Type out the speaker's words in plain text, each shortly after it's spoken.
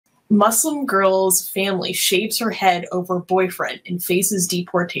Muslim girl's family shaves her head over boyfriend and faces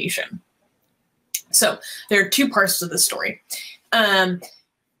deportation. So there are two parts to the story.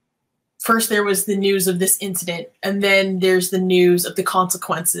 First, there was the news of this incident, and then there's the news of the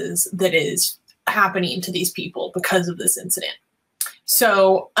consequences that is happening to these people because of this incident.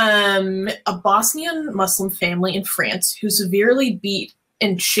 So a Bosnian Muslim family in France who severely beat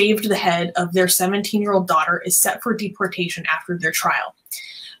and shaved the head of their 17-year-old daughter is set for deportation after their trial.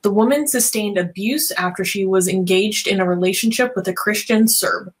 The woman sustained abuse after she was engaged in a relationship with a Christian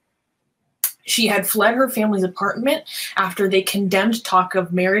Serb. She had fled her family's apartment after they condemned talk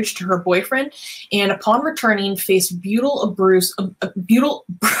of marriage to her boyfriend, and upon returning, faced brutal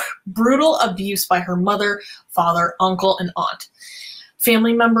abuse by her mother, father, uncle, and aunt.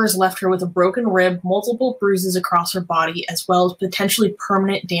 Family members left her with a broken rib, multiple bruises across her body, as well as potentially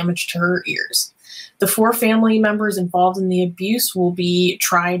permanent damage to her ears. The 4 family members involved in the abuse will be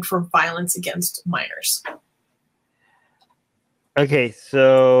tried for violence against minors. Okay,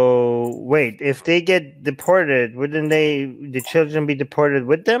 so wait, if they get deported, wouldn't the children be deported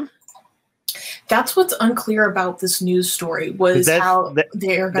with them? That's what's unclear about this news story, was how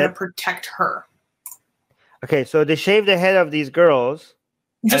they are going to protect her. Okay, so they shaved the head of these girls.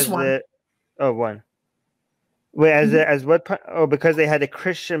 Just one. One. Wait, as what? Oh, because they had a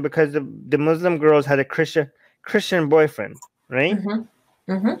Christian, because the Muslim girls had a Christian boyfriend, right? Mm-hmm.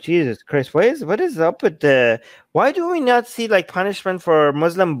 Mm-hmm. Jesus Christ, what is up with why do we not see like punishment for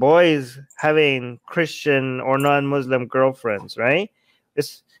Muslim boys having Christian or non-Muslim girlfriends, right?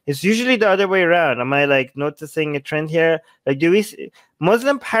 It's usually the other way around. Am I like noticing a trend here? Like,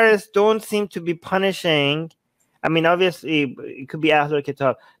 Muslim parents don't seem to be punishing. I mean, obviously it could be Ahlul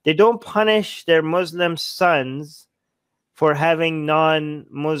Kitab. They don't punish their Muslim sons for having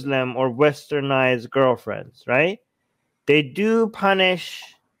non-Muslim or westernized girlfriends, right? They do punish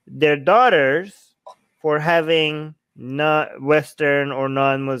their daughters for having not Western or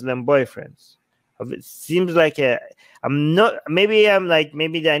non-Muslim boyfriends. It seems like maybe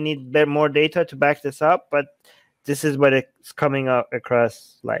I need more data to back this up, but this is what it's coming up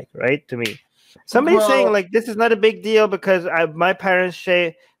across like, right, to me. Somebody's saying like this is not a big deal because my parents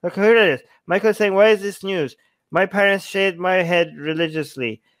shave. Look, here it is. Michael's saying, why is this news? My parents shaved my head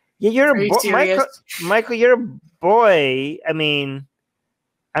religiously. Yeah, you're a boy, Michael. You're a boy. I mean,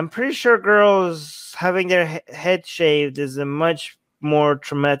 I'm pretty sure girls having their head shaved is a much more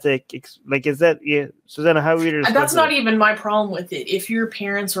traumatic. Like, is that Susanna? How weird? That's not even my problem with it. If your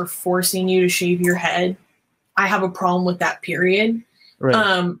parents are forcing you to shave your head, I have a problem with that. Period.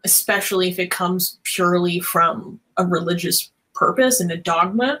 Right. Especially if it comes purely from a religious purpose and a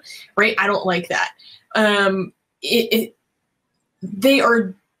dogma, right? I don't like that. They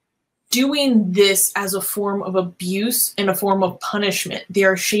are doing this as a form of abuse and a form of punishment. They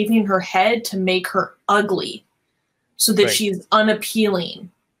are shaving her head to make her ugly so that she's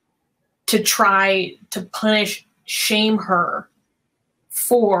unappealing, to try to shame her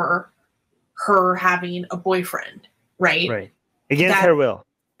for her having a boyfriend, right? Right. Against her will.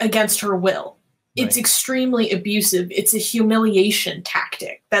 Against her will. Right. It's extremely abusive. It's a humiliation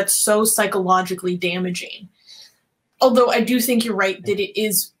tactic that's so psychologically damaging. Although I do think you're right that it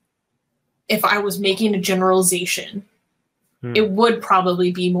is, if I was making a generalization, it would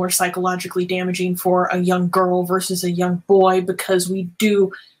probably be more psychologically damaging for a young girl versus a young boy, because we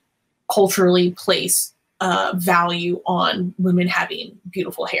do culturally place value on women having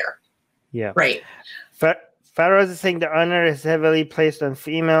beautiful hair. Yeah. Right. Farouz is saying the honor is heavily placed on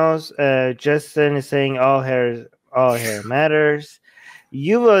females. Justin is saying all hair matters.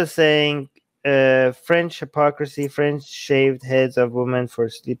 Yuval is saying French hypocrisy, French shaved heads of women for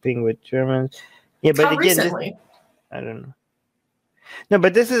sleeping with Germans. Yeah, but again, I don't know. No,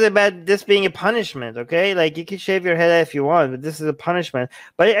 but this is about this being a punishment, okay? Like, you can shave your head if you want, but this is a punishment.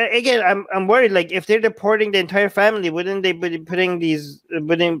 But again, I'm worried. Like, if they're deporting the entire family, wouldn't be putting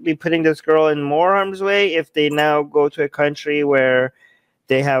this girl in more harm's way if they now go to a country where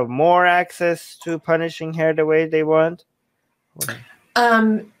they have more access to punishing her the way they want?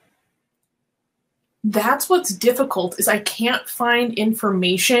 That's what's difficult, is I can't find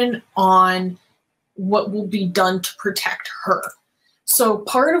information on what will be done to protect her. So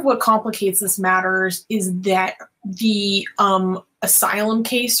part of what complicates this matters is that the asylum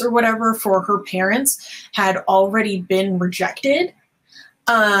case or whatever for her parents had already been rejected.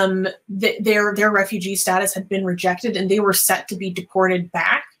 Their refugee status had been rejected, and they were set to be deported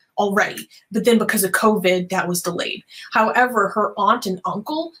back already. But then because of COVID, that was delayed. However, her aunt and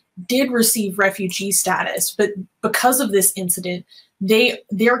uncle did receive refugee status, but because of this incident,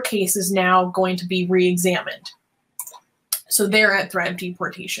 their case is now going to be re-examined. So they're at threat of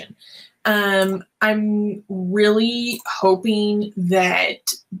deportation. I'm really hoping that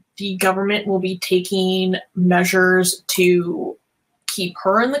the government will be taking measures to keep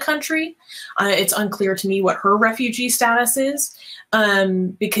her in the country. It's unclear to me what her refugee status is,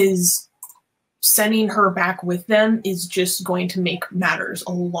 because sending her back with them is just going to make matters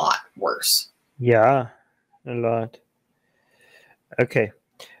a lot worse. Yeah, a lot. Okay.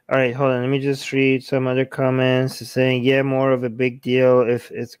 All right, hold on. Let me just read some other comments saying, yeah, more of a big deal if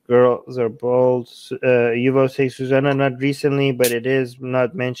it's girls are bold. Yuvo says, Susanna, not recently, but it is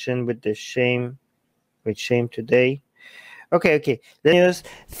not mentioned with the shame, today. Okay. News.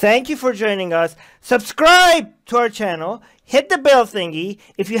 Thank you for joining us. Subscribe to our channel. Hit the bell thingy.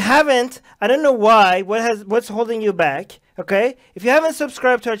 If you haven't, I don't know why. What's holding you back? Okay. If you haven't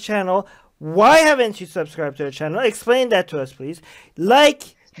subscribed to our channel, why haven't you subscribed to our channel? Explain that to us, please.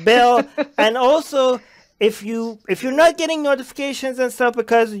 Like, bell, and also if you're not getting notifications and stuff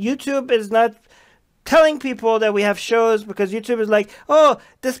because YouTube is not telling people that we have shows, because YouTube is like, oh,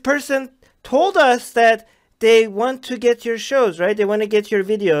 this person told us that they want to get your shows, right? They want to get your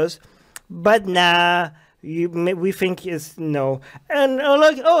videos, but nah, we think is no. And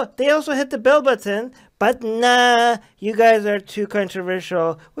like, oh, they also hit the bell button, but nah, you guys are too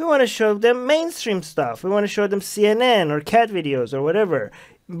controversial. We want to show them mainstream stuff. We want to show them CNN or cat videos or whatever.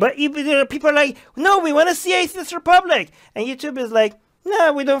 But even people are like, no, we want to see Atheist Republic. And YouTube is like,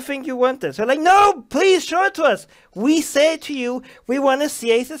 no, we don't think you want this. We're like, no, please show it to us. We say to you, we want to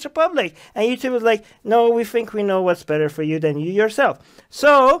see Atheist Republic. And YouTube is like, no, we think we know what's better for you than you yourself.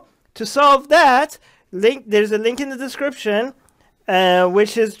 So to solve that, there's a link in the description,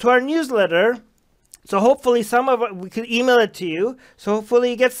 which is to our newsletter. So hopefully we could email it to you. So hopefully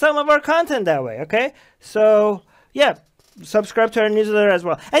you get some of our content that way. Okay. So yeah, subscribe to our newsletter as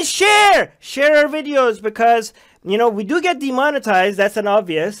well. And share our videos, because you know, we do get demonetized, that's an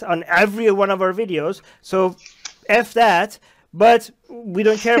obvious, on every one of our videos. So, F that. But we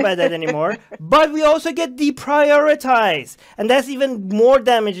don't care about that anymore. But we also get deprioritized. And that's even more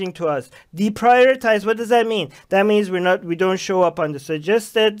damaging to us. Deprioritized, what does that mean? That means we don't show up on the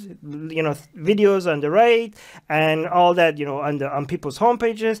suggested, videos on the right and all that, on people's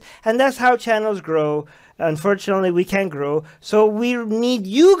homepages. And that's how channels grow. Unfortunately, we can't grow. So we need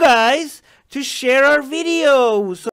you guys to share our videos.